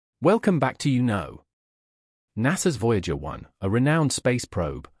Welcome back to NASA's Voyager 1, a renowned space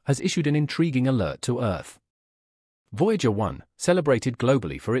probe, has issued an intriguing alert to Earth. Voyager 1, celebrated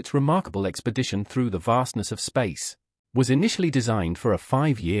globally for its remarkable expedition through the vastness of space, was initially designed for a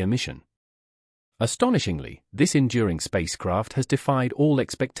 5-year mission. Astonishingly, this enduring spacecraft has defied all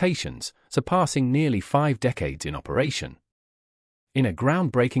expectations, surpassing nearly 5 decades in operation. In a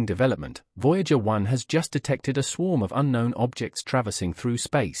groundbreaking development, Voyager 1 has just detected a swarm of unknown objects traversing through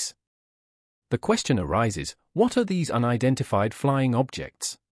space. The question arises, what are these unidentified flying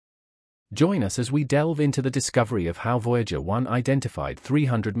objects? Join us as we delve into the discovery of how Voyager 1 identified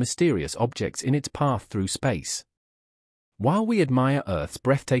 300 mysterious objects in its path through space. While we admire Earth's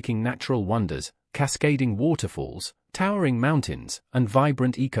breathtaking natural wonders, cascading waterfalls, towering mountains, and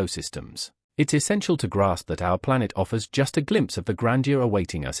vibrant ecosystems, it's essential to grasp that our planet offers just a glimpse of the grandeur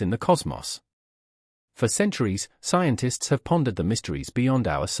awaiting us in the cosmos. For centuries, scientists have pondered the mysteries beyond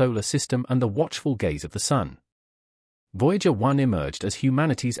our solar system and the watchful gaze of the Sun. Voyager 1 emerged as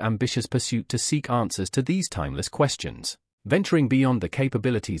humanity's ambitious pursuit to seek answers to these timeless questions, venturing beyond the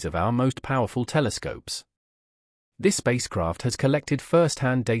capabilities of our most powerful telescopes. This spacecraft has collected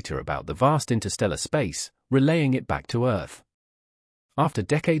first-hand data about the vast interstellar space, relaying it back to Earth. After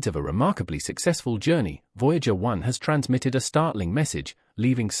decades of a remarkably successful journey, Voyager 1 has transmitted a startling message,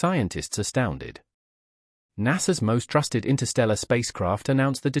 leaving scientists astounded. NASA's most trusted interstellar spacecraft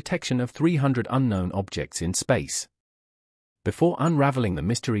announced the detection of 300 unknown objects in space. Before unraveling the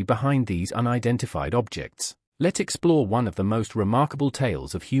mystery behind these unidentified objects, let's explore one of the most remarkable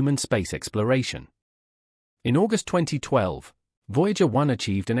tales of human space exploration. In August 2012, Voyager 1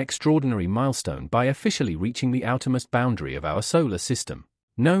 achieved an extraordinary milestone by officially reaching the outermost boundary of our solar system,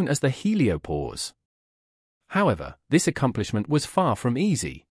 known as the heliopause. However, this accomplishment was far from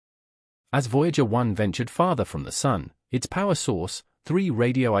easy. As Voyager 1 ventured farther from the Sun, its power source, 3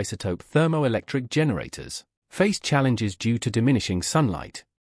 radioisotope thermoelectric generators, faced challenges due to diminishing sunlight.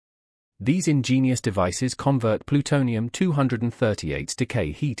 These ingenious devices convert plutonium-238's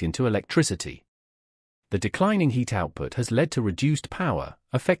decay heat into electricity. The declining heat output has led to reduced power,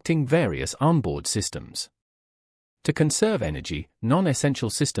 affecting various onboard systems. To conserve energy, non-essential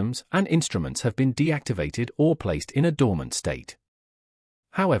systems and instruments have been deactivated or placed in a dormant state.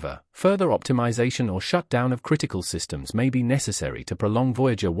 However, further optimization or shutdown of critical systems may be necessary to prolong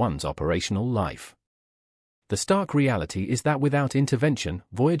Voyager 1's operational life. The stark reality is that without intervention,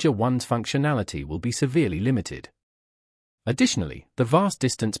 Voyager 1's functionality will be severely limited. Additionally, the vast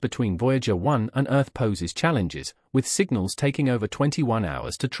distance between Voyager 1 and Earth poses challenges, with signals taking over 21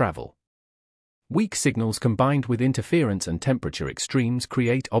 hours to travel. Weak signals combined with interference and temperature extremes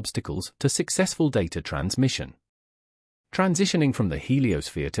create obstacles to successful data transmission. Transitioning from the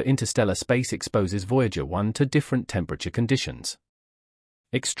heliosphere to interstellar space exposes Voyager 1 to different temperature conditions.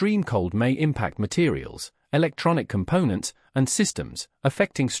 Extreme cold may impact materials, electronic components, and systems,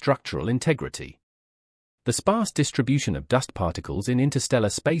 affecting structural integrity. The sparse distribution of dust particles in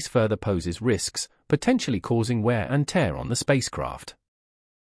interstellar space further poses risks, potentially causing wear and tear on the spacecraft.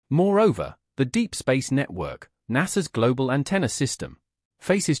 Moreover, the Deep Space Network, NASA's global antenna system,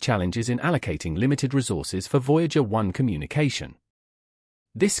 faces challenges in allocating limited resources for Voyager 1 communication.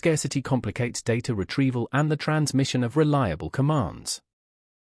 This scarcity complicates data retrieval and the transmission of reliable commands.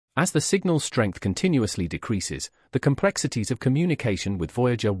 As the signal strength continuously decreases, the complexities of communication with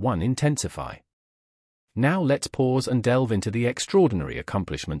Voyager 1 intensify. Now let's pause and delve into the extraordinary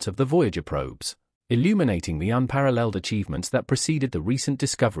accomplishments of the Voyager probes, illuminating the unparalleled achievements that preceded the recent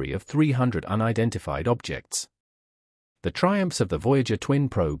discovery of 300 unidentified objects. The triumphs of the Voyager twin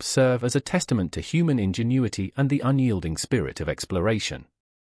probes serve as a testament to human ingenuity and the unyielding spirit of exploration.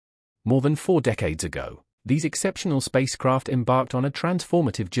 More than 4 decades ago, these exceptional spacecraft embarked on a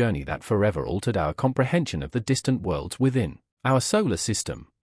transformative journey that forever altered our comprehension of the distant worlds within our solar system.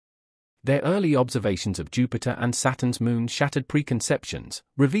 Their early observations of Jupiter and Saturn's moons shattered preconceptions,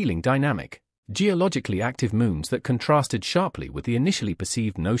 revealing dynamic, geologically active moons that contrasted sharply with the initially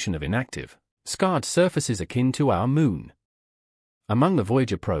perceived notion of inactive, scarred surfaces akin to our Moon. Among the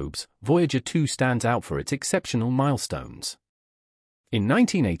Voyager probes, Voyager 2 stands out for its exceptional milestones. In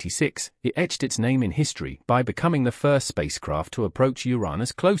 1986, it etched its name in history by becoming the first spacecraft to approach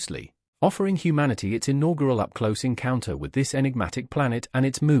Uranus closely, offering humanity its inaugural up-close encounter with this enigmatic planet and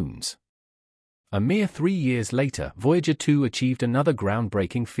its moons. A mere 3 years later, Voyager 2 achieved another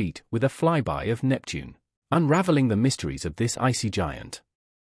groundbreaking feat with a flyby of Neptune, unraveling the mysteries of this icy giant.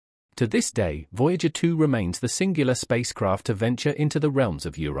 To this day, Voyager 2 remains the singular spacecraft to venture into the realms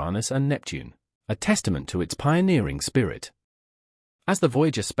of Uranus and Neptune, a testament to its pioneering spirit. As the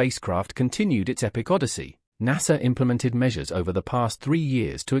Voyager spacecraft continued its epic odyssey, NASA implemented measures over the past 3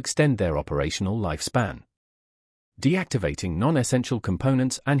 years to extend their operational lifespan. Deactivating non-essential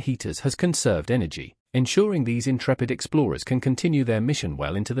components and heaters has conserved energy, ensuring these intrepid explorers can continue their mission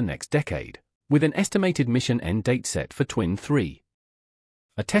well into the next decade, with an estimated mission end date set for Twin 3.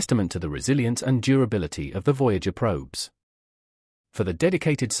 A testament to the resilience and durability of the Voyager probes. For the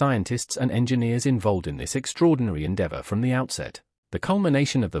dedicated scientists and engineers involved in this extraordinary endeavor from the outset, the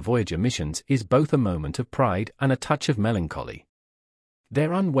culmination of the Voyager missions is both a moment of pride and a touch of melancholy.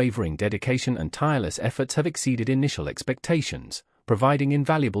 Their unwavering dedication and tireless efforts have exceeded initial expectations, providing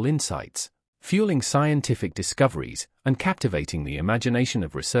invaluable insights, fueling scientific discoveries, and captivating the imagination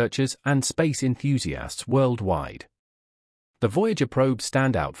of researchers and space enthusiasts worldwide. The Voyager probes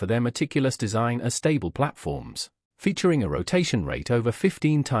stand out for their meticulous design as stable platforms, featuring a rotation rate over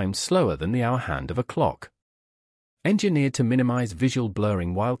 15 times slower than the hour hand of a clock. Engineered to minimize visual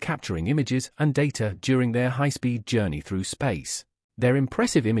blurring while capturing images and data during their high-speed journey through space, their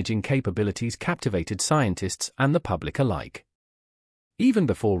impressive imaging capabilities captivated scientists and the public alike. Even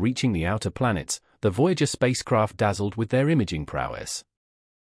before reaching the outer planets, the Voyager spacecraft dazzled with their imaging prowess.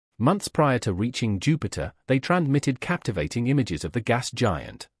 Months prior to reaching Jupiter, they transmitted captivating images of the gas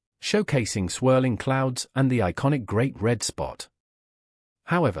giant, showcasing swirling clouds and the iconic Great Red Spot.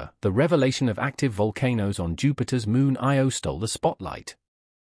 However, the revelation of active volcanoes on Jupiter's moon Io stole the spotlight.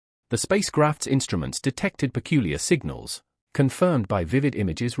 The spacecraft's instruments detected peculiar signals, confirmed by vivid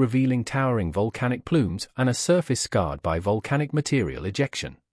images revealing towering volcanic plumes and a surface scarred by volcanic material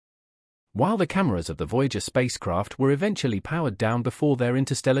ejection. While the cameras of the Voyager spacecraft were eventually powered down before their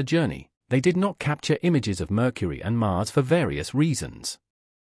interstellar journey, they did not capture images of Mercury and Mars for various reasons.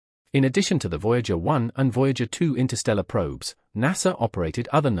 In addition to the Voyager 1 and Voyager 2 interstellar probes, NASA operated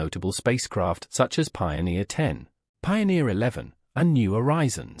other notable spacecraft such as Pioneer 10, Pioneer 11, and New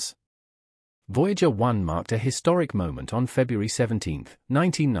Horizons. Voyager 1 marked a historic moment on February 17,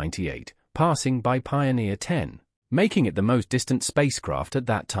 1998, passing by Pioneer 10, making it the most distant spacecraft at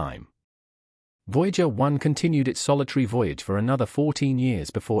that time. Voyager 1 continued its solitary voyage for another 14 years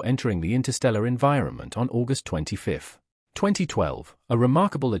before entering the interstellar environment on August 25, 2012, a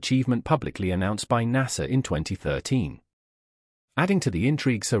remarkable achievement publicly announced by NASA in 2013. Adding to the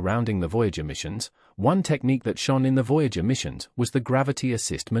intrigue surrounding the Voyager missions, one technique that shone in the Voyager missions was the gravity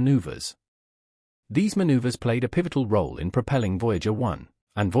assist maneuvers. These maneuvers played a pivotal role in propelling Voyager 1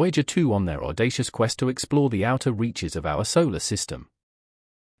 and Voyager 2 on their audacious quest to explore the outer reaches of our solar system.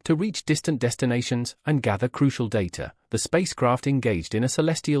 To reach distant destinations and gather crucial data, the spacecraft engaged in a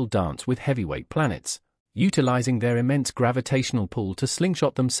celestial dance with heavyweight planets, utilizing their immense gravitational pull to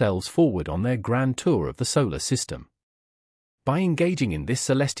slingshot themselves forward on their grand tour of the solar system. By engaging in this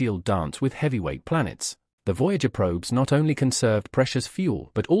celestial dance with heavyweight planets, the Voyager probes not only conserved precious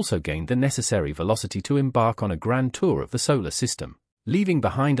fuel but also gained the necessary velocity to embark on a grand tour of the solar system, leaving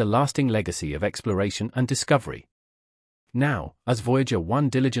behind a lasting legacy of exploration and discovery. Now, as Voyager 1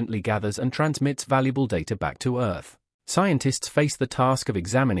 diligently gathers and transmits valuable data back to Earth, scientists face the task of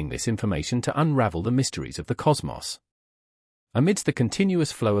examining this information to unravel the mysteries of the cosmos. Amidst the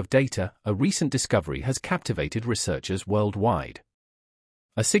continuous flow of data, a recent discovery has captivated researchers worldwide.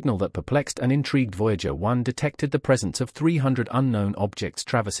 A signal that perplexed and intrigued Voyager 1 detected the presence of 300 unknown objects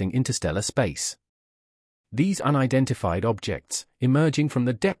traversing interstellar space. These unidentified objects, emerging from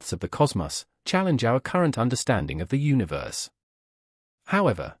the depths of the cosmos, challenge our current understanding of the universe.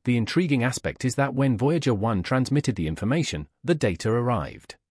 However, the intriguing aspect is that when Voyager 1 transmitted the information, the data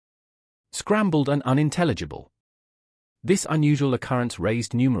arrived scrambled and unintelligible. This unusual occurrence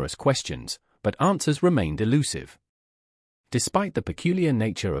raised numerous questions, but answers remained elusive. Despite the peculiar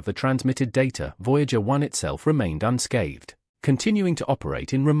nature of the transmitted data, Voyager 1 itself remained unscathed, continuing to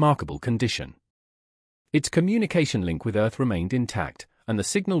operate in remarkable condition. Its communication link with Earth remained intact, and the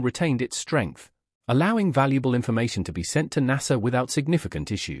signal retained its strength, allowing valuable information to be sent to NASA without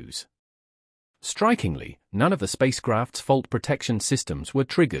significant issues. Strikingly, none of the spacecraft's fault protection systems were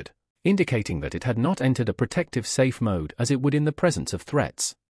triggered, indicating that it had not entered a protective safe mode as it would in the presence of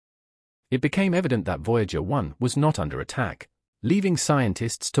threats. It became evident that Voyager 1 was not under attack, leaving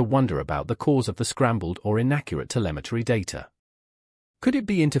scientists to wonder about the cause of the scrambled or inaccurate telemetry data. Could it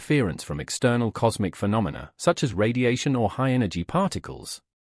be interference from external cosmic phenomena, such as radiation or high-energy particles?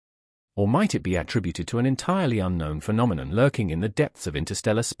 Or might it be attributed to an entirely unknown phenomenon lurking in the depths of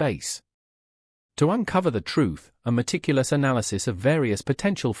interstellar space? To uncover the truth, a meticulous analysis of various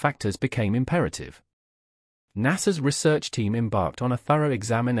potential factors became imperative. NASA's research team embarked on a thorough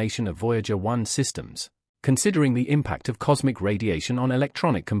examination of Voyager 1 systems, considering the impact of cosmic radiation on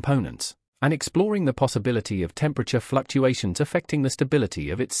electronic components, and exploring the possibility of temperature fluctuations affecting the stability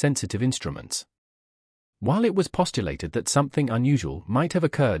of its sensitive instruments. While it was postulated that something unusual might have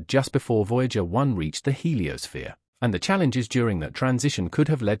occurred just before Voyager 1 reached the heliosphere, and the challenges during that transition could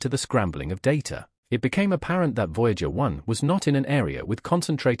have led to the scrambling of data, it became apparent that Voyager 1 was not in an area with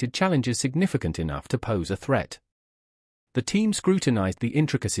concentrated challenges significant enough to pose a threat. The team scrutinized the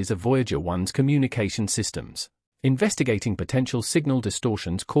intricacies of Voyager 1's communication systems, investigating potential signal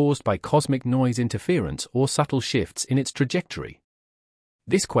distortions caused by cosmic noise interference or subtle shifts in its trajectory.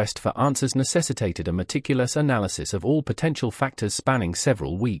 This quest for answers necessitated a meticulous analysis of all potential factors spanning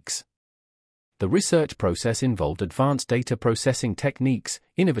several weeks. The research process involved advanced data processing techniques,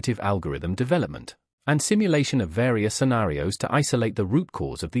 innovative algorithm development, and simulation of various scenarios to isolate the root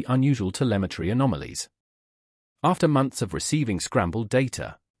cause of the unusual telemetry anomalies. After months of receiving scrambled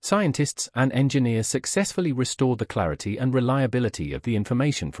data, scientists and engineers successfully restored the clarity and reliability of the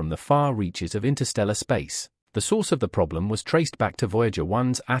information from the far reaches of interstellar space. The source of the problem was traced back to Voyager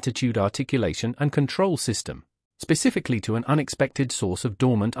 1's attitude articulation and control system, specifically to an unexpected source of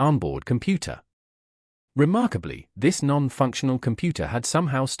dormant onboard computer. Remarkably, this non-functional computer had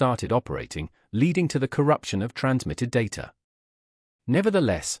somehow started operating, leading to the corruption of transmitted data.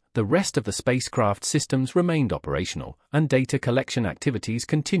 Nevertheless, the rest of the spacecraft systems remained operational, and data collection activities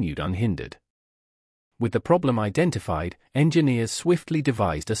continued unhindered. With the problem identified, engineers swiftly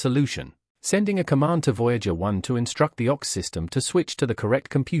devised a solution, sending a command to Voyager 1 to instruct the OX system to switch to the correct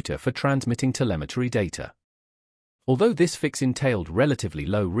computer for transmitting telemetry data. Although this fix entailed relatively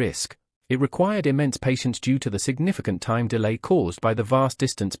low risk, it required immense patience due to the significant time delay caused by the vast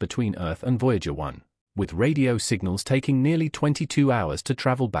distance between Earth and Voyager 1, with radio signals taking nearly 22 hours to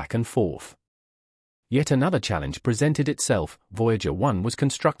travel back and forth. Yet another challenge presented itself. Voyager 1 was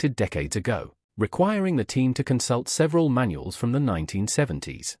constructed decades ago, requiring the team to consult several manuals from the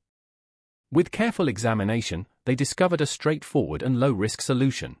 1970s. With careful examination, they discovered a straightforward and low-risk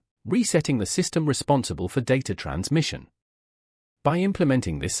solution: resetting the system responsible for data transmission. By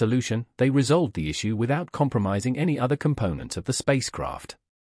implementing this solution, they resolved the issue without compromising any other components of the spacecraft.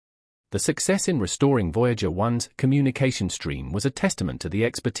 The success in restoring Voyager 1's communication stream was a testament to the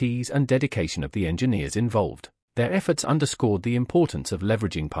expertise and dedication of the engineers involved. Their efforts underscored the importance of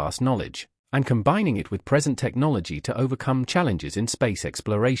leveraging past knowledge and combining it with present technology to overcome challenges in space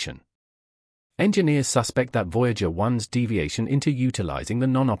exploration. Engineers suspect that Voyager 1's deviation into utilizing the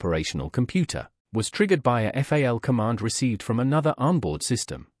non-operational computer was triggered by a FAL command received from another onboard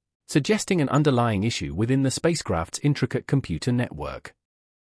system, suggesting an underlying issue within the spacecraft's intricate computer network.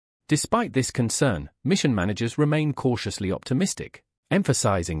 Despite this concern, mission managers remain cautiously optimistic,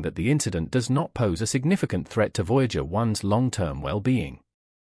 emphasizing that the incident does not pose a significant threat to Voyager 1's long-term well-being.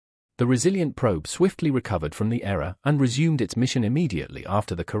 The resilient probe swiftly recovered from the error and resumed its mission immediately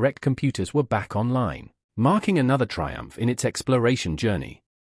after the correct computers were back online, marking another triumph in its exploration journey.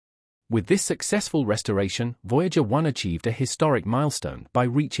 With this successful restoration, Voyager 1 achieved a historic milestone by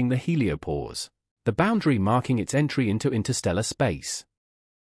reaching the heliopause, the boundary marking its entry into interstellar space.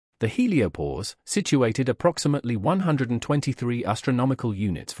 The heliopause, situated approximately 123 astronomical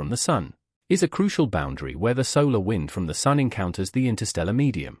units from the Sun, is a crucial boundary where the solar wind from the Sun encounters the interstellar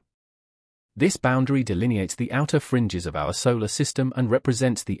medium. This boundary delineates the outer fringes of our solar system and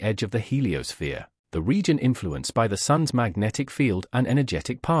represents the edge of the heliosphere, the region influenced by the Sun's magnetic field and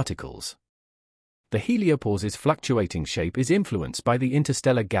energetic particles. The heliopause's fluctuating shape is influenced by the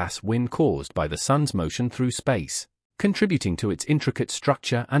interstellar gas wind caused by the Sun's motion through space, contributing to its intricate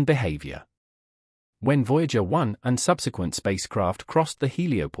structure and behavior. When Voyager 1 and subsequent spacecraft crossed the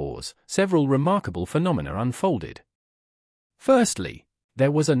heliopause, several remarkable phenomena unfolded. Firstly,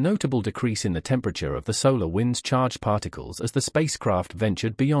 there was a notable decrease in the temperature of the solar wind's charged particles as the spacecraft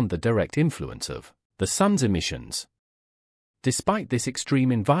ventured beyond the direct influence of the Sun's emissions. Despite this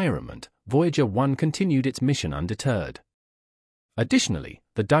extreme environment, Voyager 1 continued its mission undeterred. Additionally,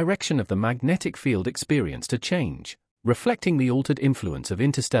 the direction of the magnetic field experienced a change, reflecting the altered influence of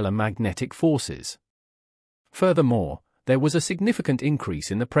interstellar magnetic forces. Furthermore, there was a significant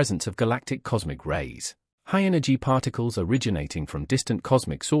increase in the presence of galactic cosmic rays, high-energy particles originating from distant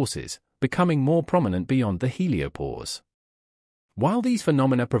cosmic sources, becoming more prominent beyond the heliopause. While these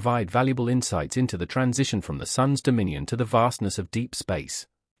phenomena provide valuable insights into the transition from the Sun's dominion to the vastness of deep space,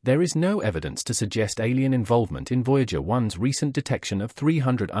 there is no evidence to suggest alien involvement in Voyager 1's recent detection of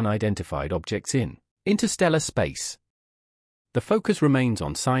 300 unidentified objects in interstellar space. The focus remains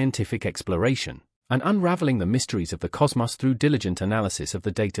on scientific exploration and unraveling the mysteries of the cosmos through diligent analysis of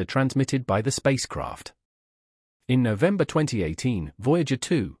the data transmitted by the spacecraft. In November 2018, Voyager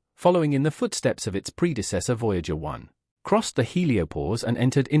 2, following in the footsteps of its predecessor Voyager 1, crossed the heliopause and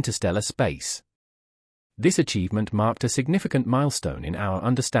entered interstellar space. This achievement marked a significant milestone in our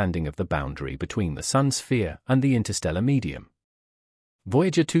understanding of the boundary between the Sun's sphere and the interstellar medium.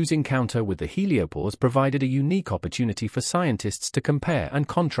 Voyager 2's encounter with the heliopause provided a unique opportunity for scientists to compare and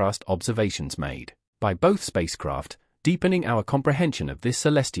contrast observations made by both spacecraft, deepening our comprehension of this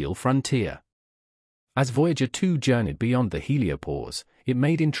celestial frontier. As Voyager 2 journeyed beyond the heliopause, it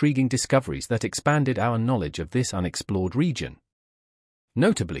made intriguing discoveries that expanded our knowledge of this unexplored region.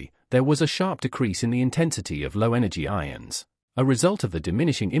 Notably, there was a sharp decrease in the intensity of low-energy ions, a result of the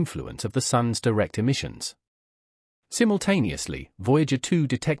diminishing influence of the Sun's direct emissions. Simultaneously, Voyager 2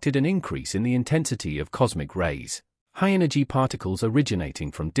 detected an increase in the intensity of cosmic rays, high-energy particles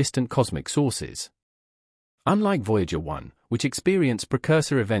originating from distant cosmic sources. Unlike Voyager 1, which experienced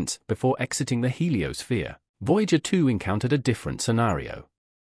precursor events before exiting the heliosphere, Voyager 2 encountered a different scenario.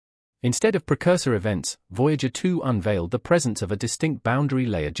 Instead of precursor events, Voyager 2 unveiled the presence of a distinct boundary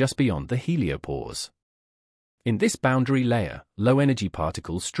layer just beyond the heliopause. In this boundary layer, low-energy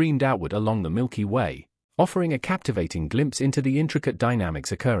particles streamed outward along the Milky Way, offering a captivating glimpse into the intricate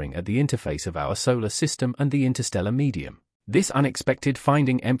dynamics occurring at the interface of our solar system and the interstellar medium. This unexpected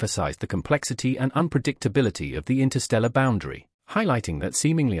finding emphasized the complexity and unpredictability of the interstellar boundary, highlighting that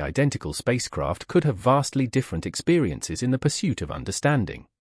seemingly identical spacecraft could have vastly different experiences in the pursuit of understanding.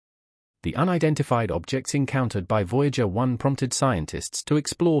 The unidentified objects encountered by Voyager 1 prompted scientists to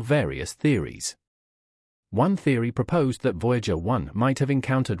explore various theories. One theory proposed that Voyager 1 might have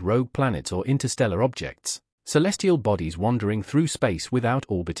encountered rogue planets or interstellar objects, celestial bodies wandering through space without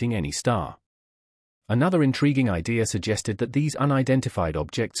orbiting any star. Another intriguing idea suggested that these unidentified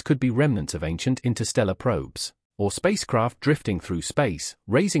objects could be remnants of ancient interstellar probes, or spacecraft drifting through space,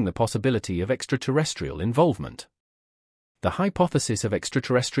 raising the possibility of extraterrestrial involvement. The hypothesis of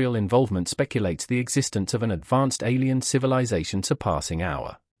extraterrestrial involvement speculates the existence of an advanced alien civilization surpassing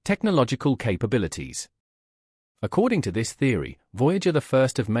our technological capabilities. According to this theory, Voyager 1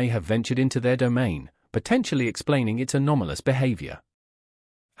 may have ventured into their domain, potentially explaining its anomalous behavior.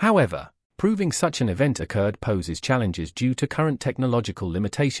 However, proving such an event occurred poses challenges due to current technological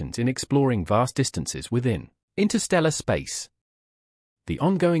limitations in exploring vast distances within interstellar space. The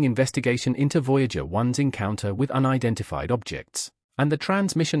ongoing investigation into Voyager 1's encounter with unidentified objects and the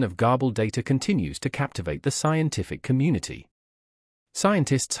transmission of garbled data continues to captivate the scientific community.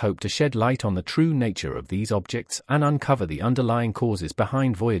 Scientists hope to shed light on the true nature of these objects and uncover the underlying causes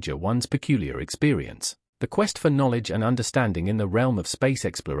behind Voyager 1's peculiar experience. The quest for knowledge and understanding in the realm of space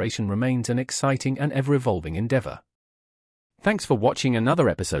exploration remains an exciting and ever-evolving endeavor. Thanks for watching another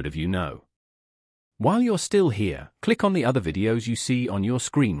episode of You Know. While you're still here, click on the other videos you see on your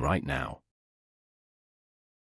screen right now.